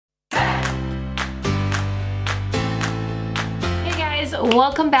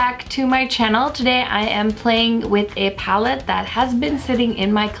welcome back to my channel. Today I am playing with a palette that has been sitting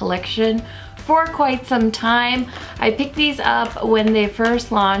in my collection for quite some time. I picked these up when they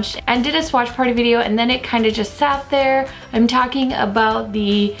first launched and did a swatch party video, and then it kind of just sat there. I'm talking about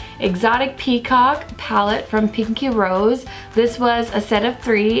the Exotic Peacock palette from Pinky Rose. This was a set of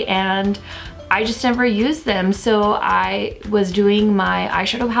 3 and I just never used them, so I was doing my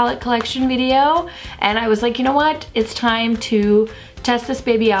eyeshadow palette collection video and I was like, you know what, it's time to test this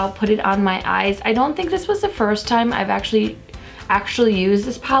baby out, put it on my eyes. I don't think this was the first time I've actually used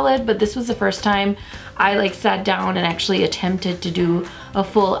this palette, but this was the first time I like sat down and actually attempted to do a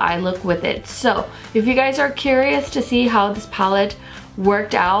full eye look with it. So if you guys are curious to see how this palette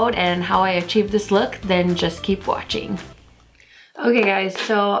worked out and how I achieved this look, then just keep watching. Okay guys,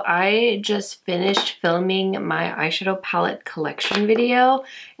 so I just finished filming my eyeshadow palette collection video,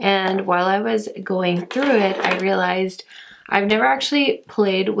 and while I was going through it, I realized I've never actually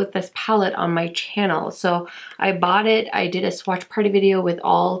played with this palette on my channel. So I bought it, I did a swatch party video with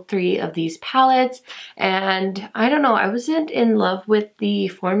all 3 of these palettes, and I don't know, I wasn't in love with the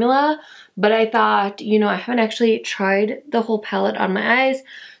formula, but I thought, you know, I haven't actually tried the whole palette on my eyes,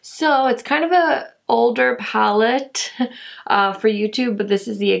 so it's kind of a older palette for YouTube, but this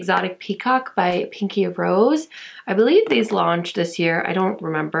is the Exotic Peacock by Pinky Rose. I believe these launched this year, I don't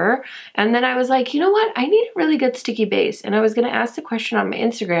remember. And then I was like, you know what, I need a really good sticky base, and I was gonna ask the question on my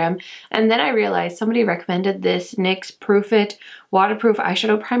Instagram, and then I realized somebody recommended this NYX Proof It waterproof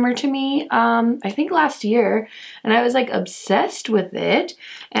eyeshadow primer to me, I think last year, and I was like obsessed with it,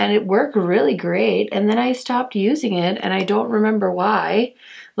 and it worked really great, and then I stopped using it, and I don't remember why.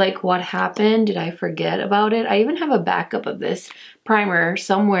 Like, what happened? Did I forget about it? I even have a backup of this primer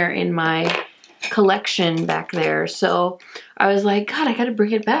somewhere in my collection back there. So I was like, God, I gotta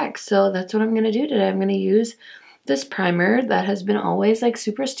bring it back. So that's what I'm gonna do today. I'm gonna use this primer that has been always like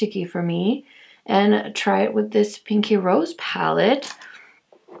super sticky for me and try it with this Pinky Rose palette.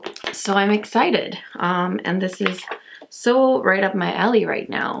 So I'm excited. And this is so right up my alley right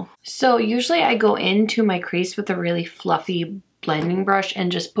now. So usually I go into my crease with a really fluffy blending brush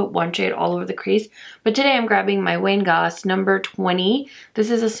and just put one shade all over the crease, but today I'm grabbing my Wayne Goss number 20.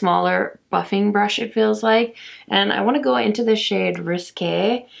 This is a smaller buffing brush, it feels like, and I want to go into the shade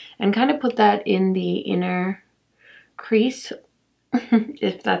Risque and kind of put that in the inner crease,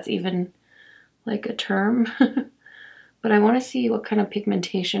 if that's even like a term. But I want to see what kind of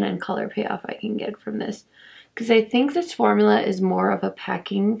pigmentation and color payoff I can get from this, because I think this formula is more of a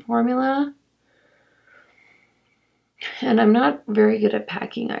packing formula. And I'm not very good at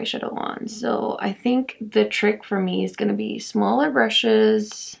packing eyeshadow on, so I think the trick for me is going to be smaller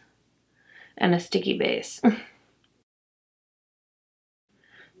brushes and a sticky base.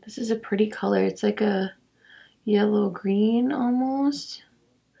 This is a pretty color. It's like a yellow green almost.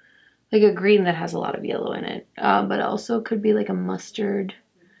 Like a green that has a lot of yellow in it, but also could be like a mustard.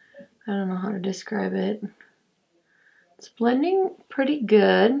 I don't know how to describe it. It's blending pretty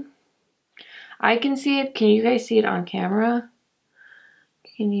good. I can see it. Can you guys see it on camera?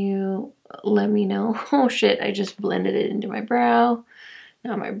 Can you let me know? Oh shit, I just blended it into my brow.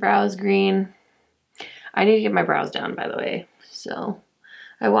 Now my brow's green. I need to get my brows down, by the way. So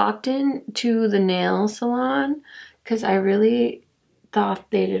I walked into the nail salon because I really thought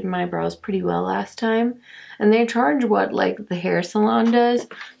they did my brows pretty well last time. And they charge what like the hair salon does. So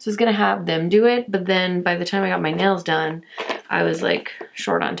I was gonna have them do it, but then by the time I got my nails done, I was like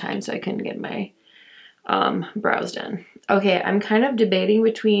short on time, so I couldn't get my brows done. Okay, I'm kind of debating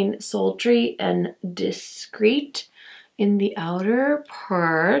between sultry and discreet in the outer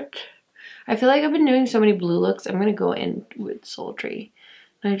part. I feel like I've been doing so many blue looks, I'm gonna go in with sultry.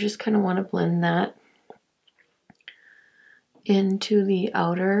 And I just kind of want to blend that into the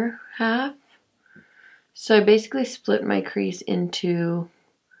outer half. So I basically split my crease into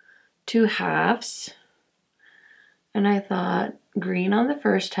 2 halves. And I thought green on the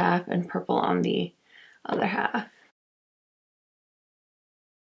first half and purple on the other half.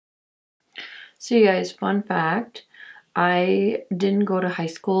 So you guys, fun fact, I didn't go to high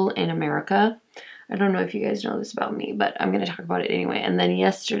school in America. I don't know if you guys know this about me, but I'm going to talk about it anyway. And then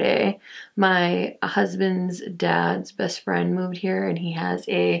yesterday, my husband's dad's best friend moved here, and he has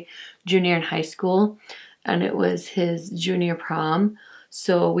a junior in high school, and it was his junior prom.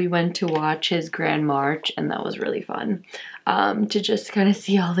 So we went to watch his grand march, and that was really fun. To just kind of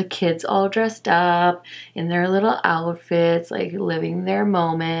see all the kids all dressed up in their little outfits, like living their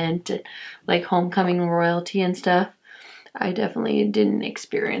moment, like homecoming royalty and stuff. I definitely didn't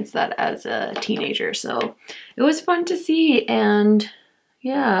experience that as a teenager, so it was fun to see. And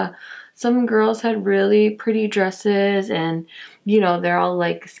yeah, some girls had really pretty dresses, and you know, they're all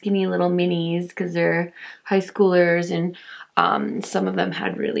like skinny little minis because they're high schoolers, and some of them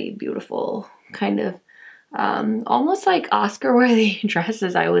had really beautiful kind of almost like Oscar-worthy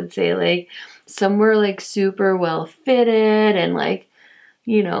dresses, I would say. Like some were like super well fitted and like,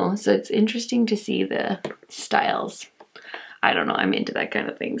 you know, so it's interesting to see the styles. I don't know, I'm into that kind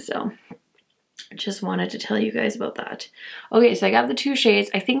of thing, so just wanted to tell you guys about that. Okay, so I got the 2 shades.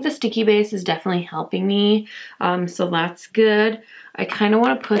 I think the sticky base is definitely helping me, so that's good. I kind of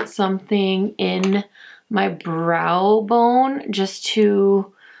want to put something in my brow bone just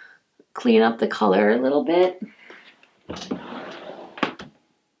to clean up the color a little bit.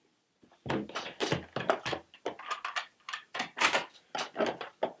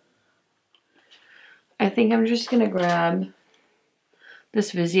 I think I'm just gonna grab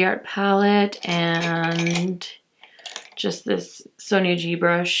this Viseart palette and just this Sonia G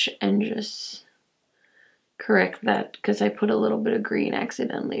brush and just correct that, because I put a little bit of green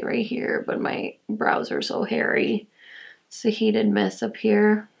accidentally right here, but my brows are so hairy. It's a heated mess up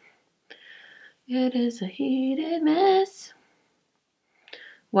here. It is a heated mess.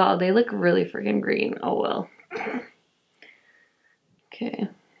 Wow, they look really freaking green. Oh well. Okay.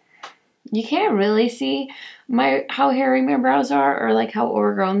 You can't really see how hairy my brows are or like how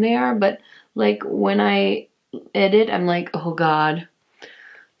overgrown they are, but like when I edit, I'm like, oh God.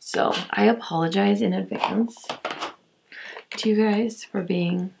 So I apologize in advance to you guys for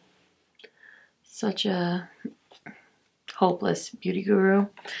being such a hopeless beauty guru.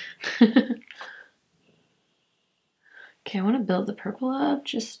 Okay, I want to build the purple up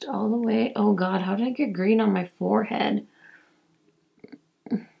just all the way. Oh God, how did I get green on my forehead?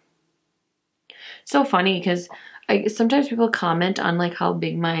 So funny because sometimes people comment on like how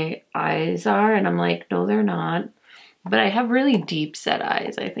big my eyes are, and I'm like, no, they're not. But I have really deep set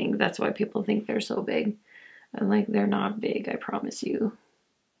eyes. I think that's why people think they're so big. I'm like, they're not big, I promise you.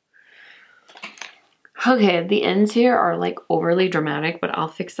 Okay, the ends here are like overly dramatic, but I'll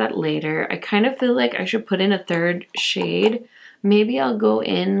fix that later. I kind of feel like I should put in a 3rd shade. Maybe I'll go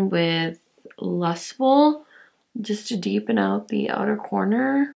in with Lustful just to deepen out the outer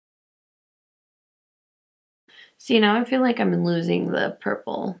corner. See, now I feel like I'm losing the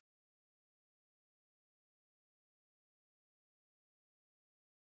purple.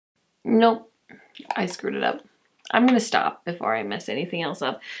 Nope, I screwed it up. I'm gonna stop before I mess anything else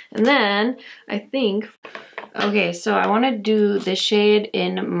up. And then I think, okay, so I wanna do this shade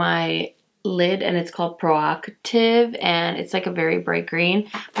in my lid, and it's called Proactive, and it's like a very bright green,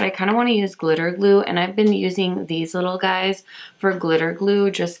 but I kind of want to use glitter glue, and I've been using these little guys for glitter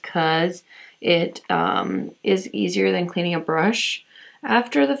glue just because it is easier than cleaning a brush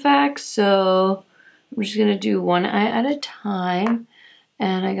after the fact. So I'm just gonna do one eye at a time,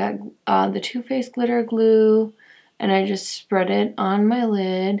 and I got the Too Faced glitter glue, and I just spread it on my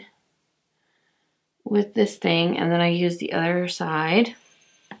lid with this thing, and then I use the other side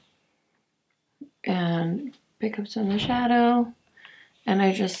and pick up some of the shadow, and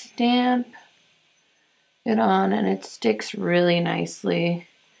I just stamp it on, and it sticks really nicely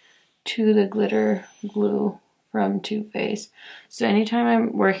to the glitter glue from Too Faced. So anytime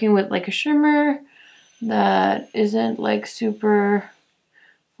I'm working with like a shimmer that isn't like super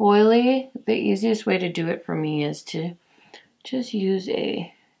oily, the easiest way to do it for me is to just use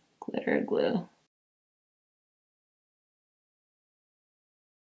a glitter glue.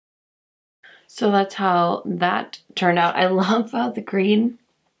 So that's how that turned out. I love how the green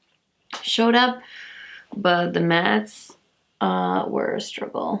showed up, but the mattes were a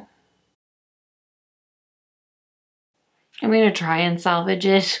struggle. I'm gonna try and salvage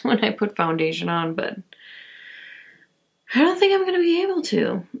it when I put foundation on, but I don't think I'm gonna be able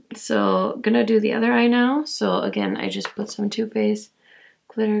to. So gonna do the other eye now. So again, I just put some Too Faced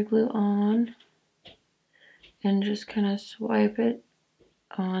glitter glue on and just kind of swipe it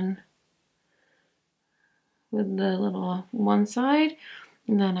on with the little one side,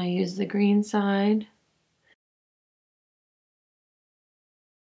 and then I use the green side.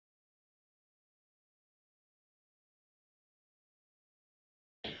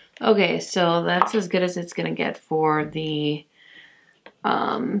 Okay, so that's as good as it's gonna get for the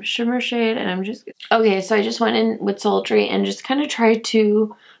shimmer shade, and I'm just okay. So I just went in with Sultry and just kind of tried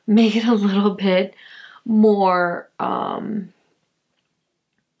to make it a little bit more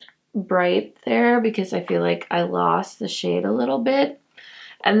bright there, because I feel like I lost the shade a little bit.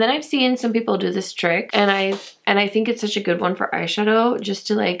 And then I've seen some people do this trick, and I think it's such a good one for eyeshadow, just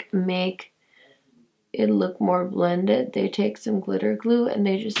to like make it look more blended. They take some glitter glue and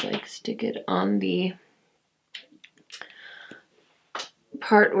they just like stick it on the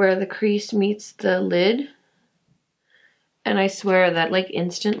part where the crease meets the lid. And I swear that like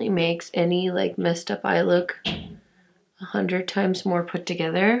instantly makes any like messed up eye look 100 times more put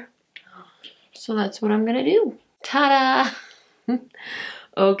together. So that's what I'm gonna do. Ta-da!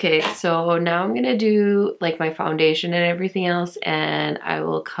 Okay, so now I'm gonna do like my foundation and everything else, and I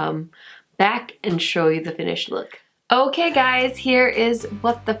will come back and show you the finished look. Okay guys, here is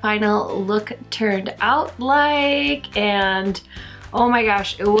what the final look turned out like, and oh my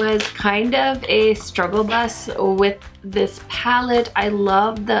gosh, it was kind of a struggle bus with this palette. I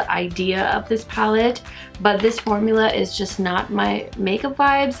love the idea of this palette, but this formula is just not my makeup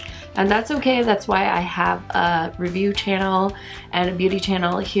vibes, and that's okay. That's why I have a review channel and a beauty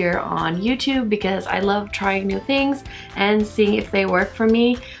channel here on YouTube, because I love trying new things and seeing if they work for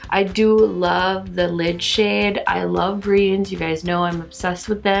me. I do love the lid shade. I love greens. You guys know I'm obsessed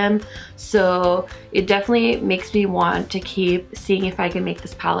with them. So it definitely makes me want to keep seeing if I can make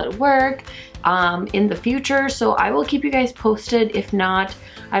this palette work in the future. So I will keep you guys posted. If not,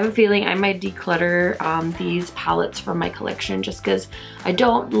 I have a feeling I might declutter these palettes from my collection, just because I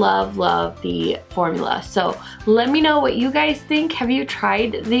don't love the formula. So let me know what you guys think. Have you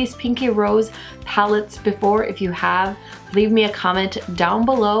tried these Pinky Rose palettes before? If you have, leave me a comment down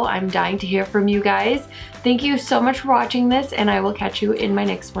below. I'm dying to hear from you guys. Thank you so much for watching this, and I will catch you in my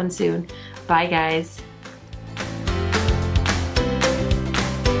next one soon. Bye guys.